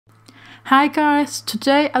Hi guys,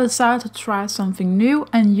 today I decided to try something new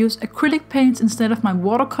and use acrylic paints instead of my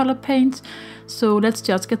watercolor paints, so let's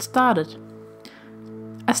just get started.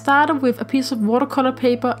 I started with a piece of watercolor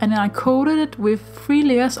paper and then I coated it with 3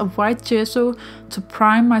 layers of white gesso to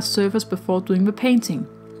prime my surface before doing the painting.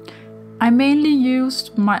 I mainly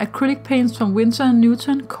used my acrylic paints from Winsor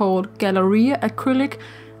called Galeria Acrylic,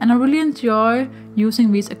 and I really enjoy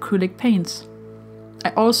using these acrylic paints. I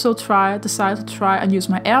also decided to try and use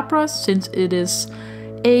my airbrush since it is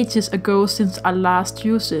ages ago since I last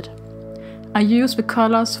used it. I used the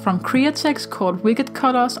colors from Createx called Wicked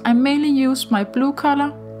colors. I mainly used my blue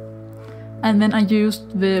color and then I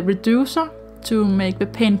used the reducer to make the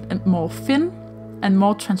paint more thin and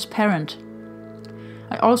more transparent.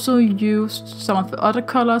 I also used some of the other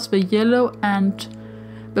colors, the yellow and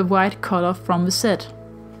the white color from the set.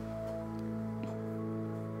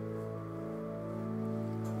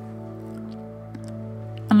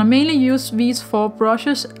 And I mainly use these 4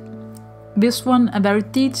 brushes. This one a very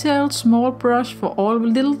detailed small brush for all the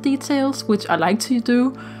little details, which I like to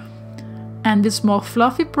do. And this more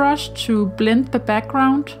fluffy brush to blend the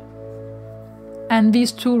background. And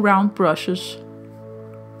these 2 round brushes.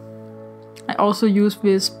 I also use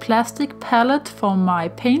this plastic palette for my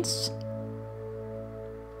paints.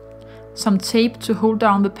 Some tape to hold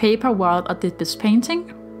down the paper while I did this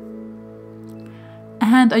painting.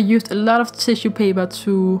 And I used a lot of tissue paper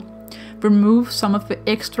to remove some of the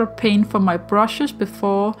extra paint from my brushes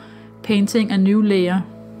before painting a new layer.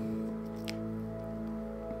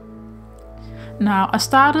 Now I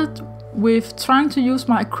started with trying to use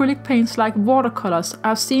my acrylic paints like watercolors.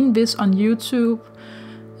 I've seen this on YouTube.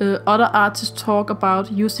 Other artists talk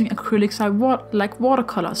about using acrylics like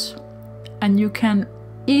watercolors. And you can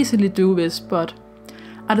easily do this, but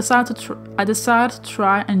I decided to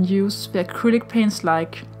try and use the acrylic paints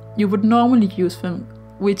like you would normally use them,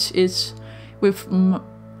 which is with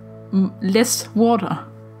less water.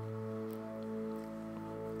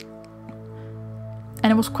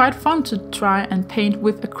 And it was quite fun to try and paint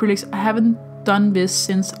with acrylics. I haven't done this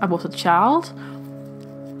since I was a child.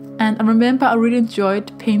 And I remember I really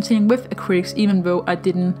enjoyed painting with acrylics even though I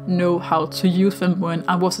didn't know how to use them when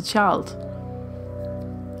I was a child.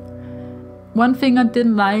 One thing I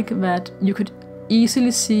didn't like that you could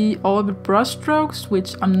easily see all the brush strokes,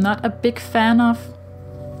 which I'm not a big fan of.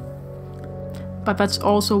 But that's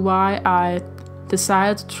also why I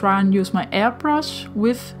decided to try and use my airbrush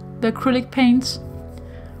with the acrylic paints.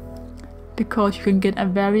 Because you can get a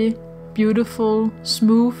very beautiful,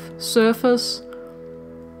 smooth surface.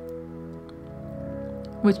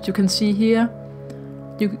 Which you can see here.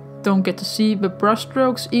 You don't get to see the brush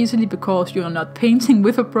strokes easily because you're not painting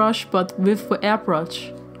with a brush but with the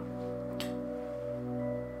airbrush.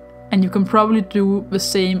 And you can probably do the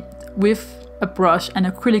same with a brush and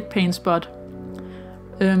acrylic paints, but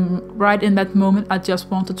right in that moment I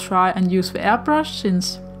just want to try and use the airbrush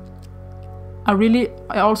since I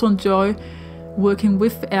also enjoy working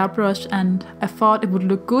with the airbrush, and I thought it would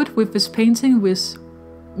look good with this painting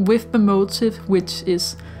with the motif, which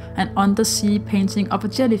is an undersea painting of a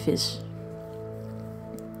jellyfish.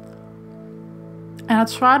 And I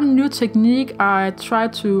tried a new technique. I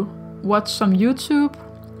tried to watch some YouTube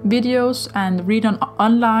videos and read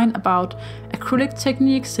online about acrylic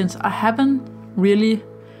techniques since I haven't really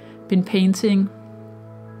been painting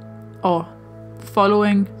or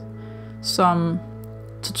following some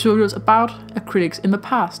tutorials about acrylics in the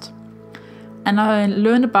past. And I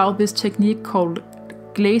learned about this technique called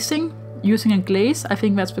glazing. Using a glaze, I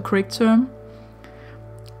think that's the correct term,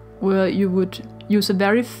 where you would use a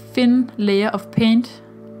very thin layer of paint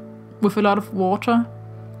with a lot of water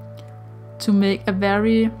to make a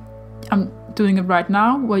I'm doing it right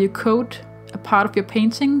now, where you coat a part of your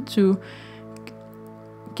painting to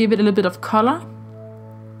give it a little bit of color.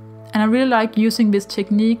 And I really like using this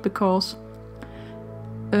technique because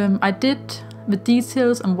I did the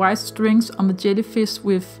details and white strings on the jellyfish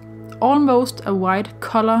with almost a white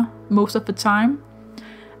color most of the time,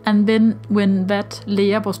 and then when that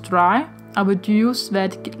layer was dry I would use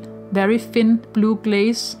that very thin blue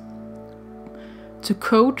glaze to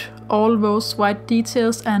coat all those white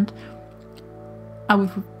details, and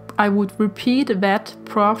I would repeat that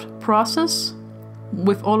process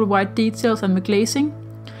with all the white details and the glazing,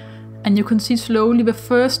 and you can see slowly the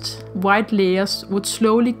first white layers would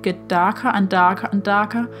slowly get darker and darker and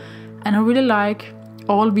darker, and I really like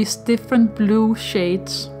all these different blue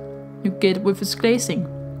shades you get with this glazing.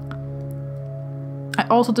 I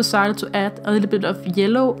also decided to add a little bit of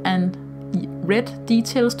yellow and red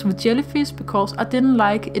details to the jellyfish because I didn't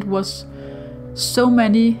like it was so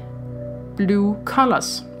many blue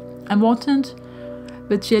colors. I wanted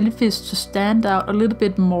the jellyfish to stand out a little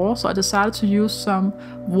bit more, so I decided to use some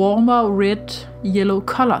warmer red, yellow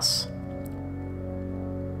colors.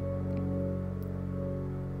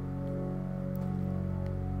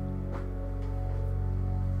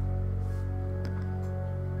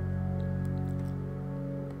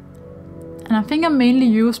 And I think I mainly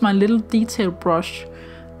used my little detail brush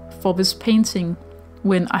for this painting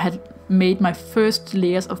when I had made my first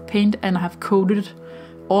layers of paint and I have coated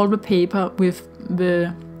all the paper with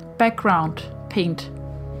the background paint.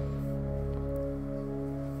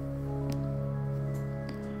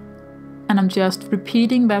 And I'm just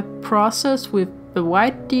repeating that process with the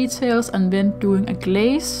white details and then doing a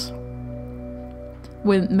glaze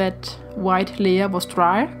when that white layer was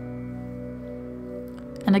dry.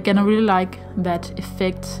 And again, I really like that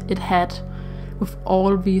effect it had with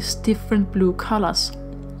all these different blue colors.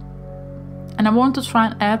 And I want to try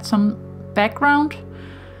and add some background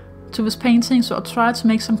to this painting, so I tried to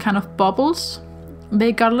make some kind of bubbles.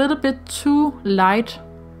 They got a little bit too light,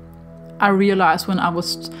 I realized when I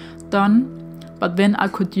was done, but then I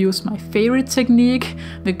could use my favorite technique,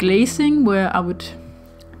 the glazing, where I would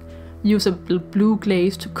use a blue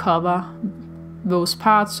glaze to cover those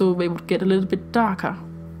parts so they would get a little bit darker.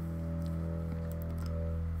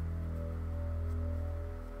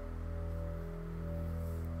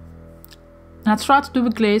 And I tried to do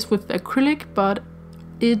the glaze with acrylic, but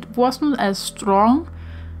it wasn't as strong,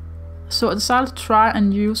 so I decided to try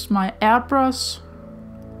and use my airbrush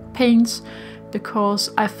paints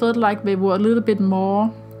because I felt like they were a little bit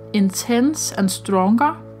more intense and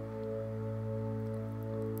stronger.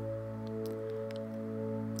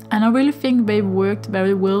 And I really think they worked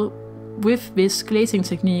very well with this glazing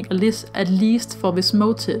technique, at least for this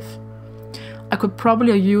motif. I could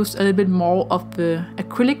probably have used a little bit more of the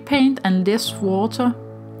acrylic paint and less water,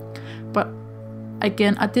 but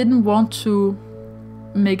again, I didn't want to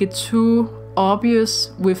make it too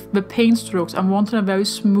obvious with the paint strokes. I wanted a very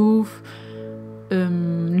smooth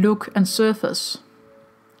look and surface.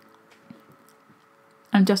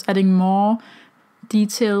 I'm just adding more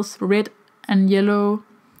details, red and yellow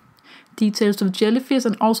details to the jellyfish,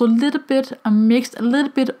 and also I mixed a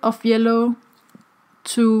little bit of yellow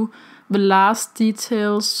to the last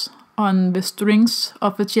details on the strings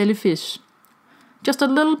of the jellyfish. Just a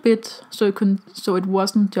little bit, so it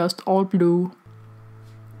wasn't just all blue.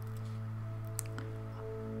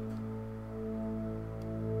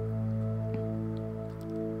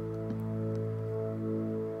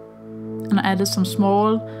 And I added some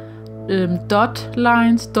small dotted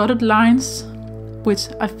lines, which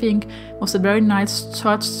I think was a very nice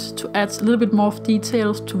touch to add a little bit more of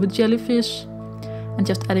details to the jellyfish. And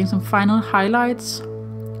just adding some final highlights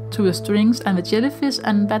to the strings and the jellyfish,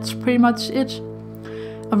 and that's pretty much it.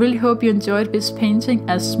 I really hope you enjoyed this painting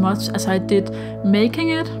as much as I did making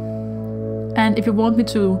it. And if you want me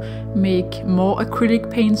to make more acrylic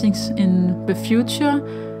paintings in the future,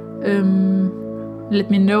 let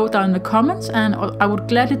me know down in the comments, and I would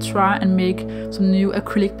gladly try and make some new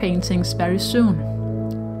acrylic paintings very soon.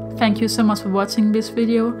 Thank you so much for watching this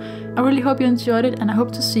video. I really hope you enjoyed it, and I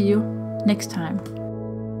hope to see you next time.